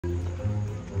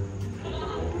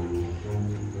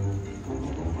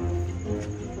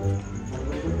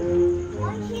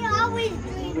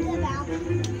It's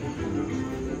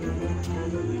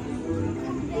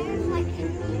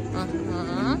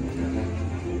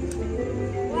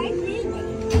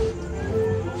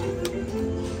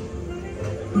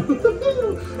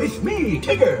me,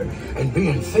 Tigger, and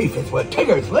being safe is what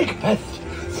Tiggers like best.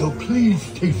 So please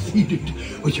stay seated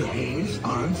with your hands,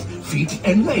 arms, feet,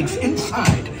 and legs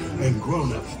inside. And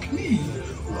grown-ups, please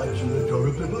watch your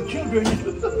adorable little children.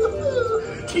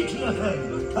 Teach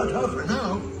nothing. Ta-ta for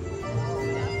now.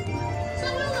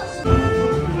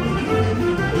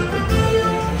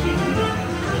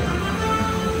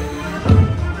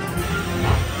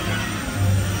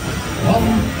 One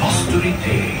blustery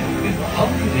day in the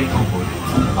hungry neighborhood,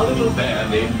 a little bear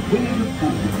named Winnie the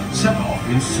Pooh set off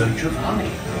in search of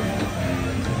honey.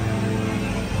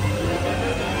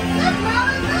 Look,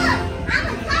 Mama, look! I'm a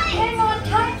kite! Hang on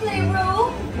tightly, Roo!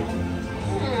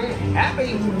 Happy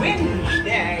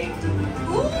Wednesday!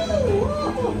 Ooh!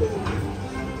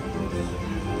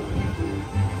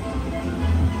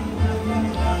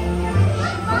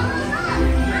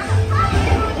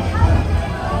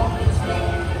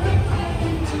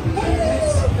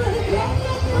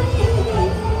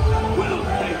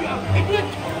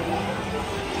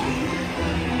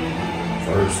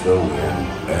 First the wind,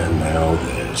 and now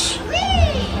this. Whee!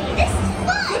 This is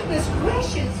fun! Goodness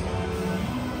gracious!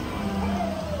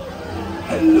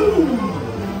 Hello!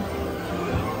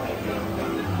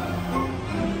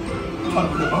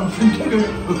 Talk about some Tigger.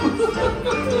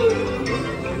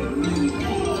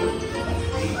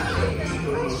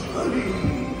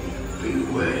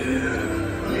 Beware,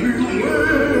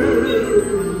 beware.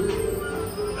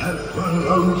 Have the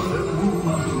lungs that move,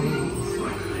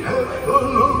 have the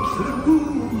lungs that move,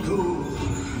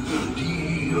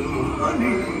 steal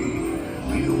honey.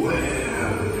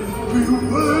 Beware,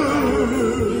 beware.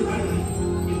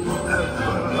 Have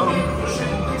the lungs.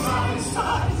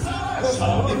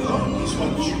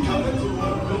 Once you come into the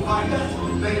world, you'll find that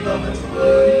they love it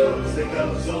because they go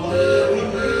so long.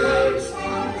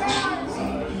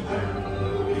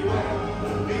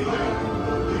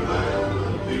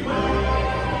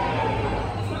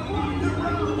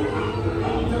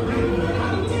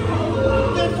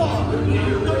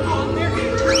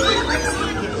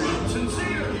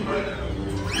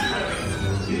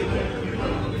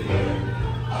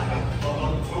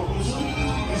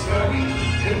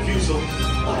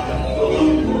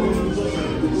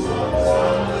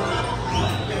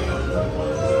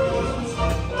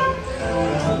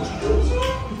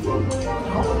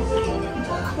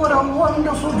 What a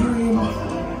wonderful dream.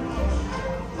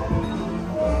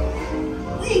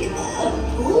 Wake up,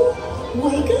 Pooh.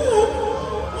 Wake up.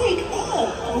 Wake up,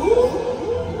 Pooh.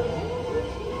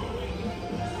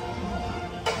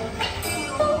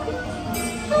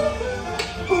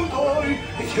 Oh boy,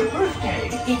 it's your birthday.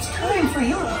 It's time for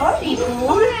your party, Pooh.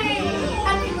 Hooray!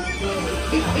 Happy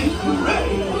birthday! Hooray!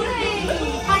 Hooray!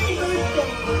 Happy birthday!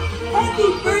 Happy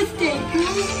birthday,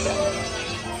 Pooh.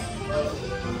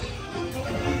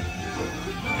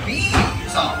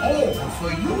 These are all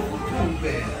for you, Pooh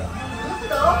Bear. Look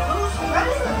at all Pooh's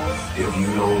presents! If you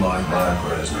don't like my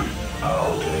present,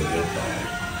 I'll take it back.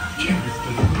 Tigger's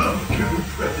gonna love your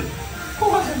present.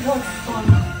 Wasn't that fun?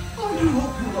 I do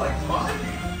hope you like mine.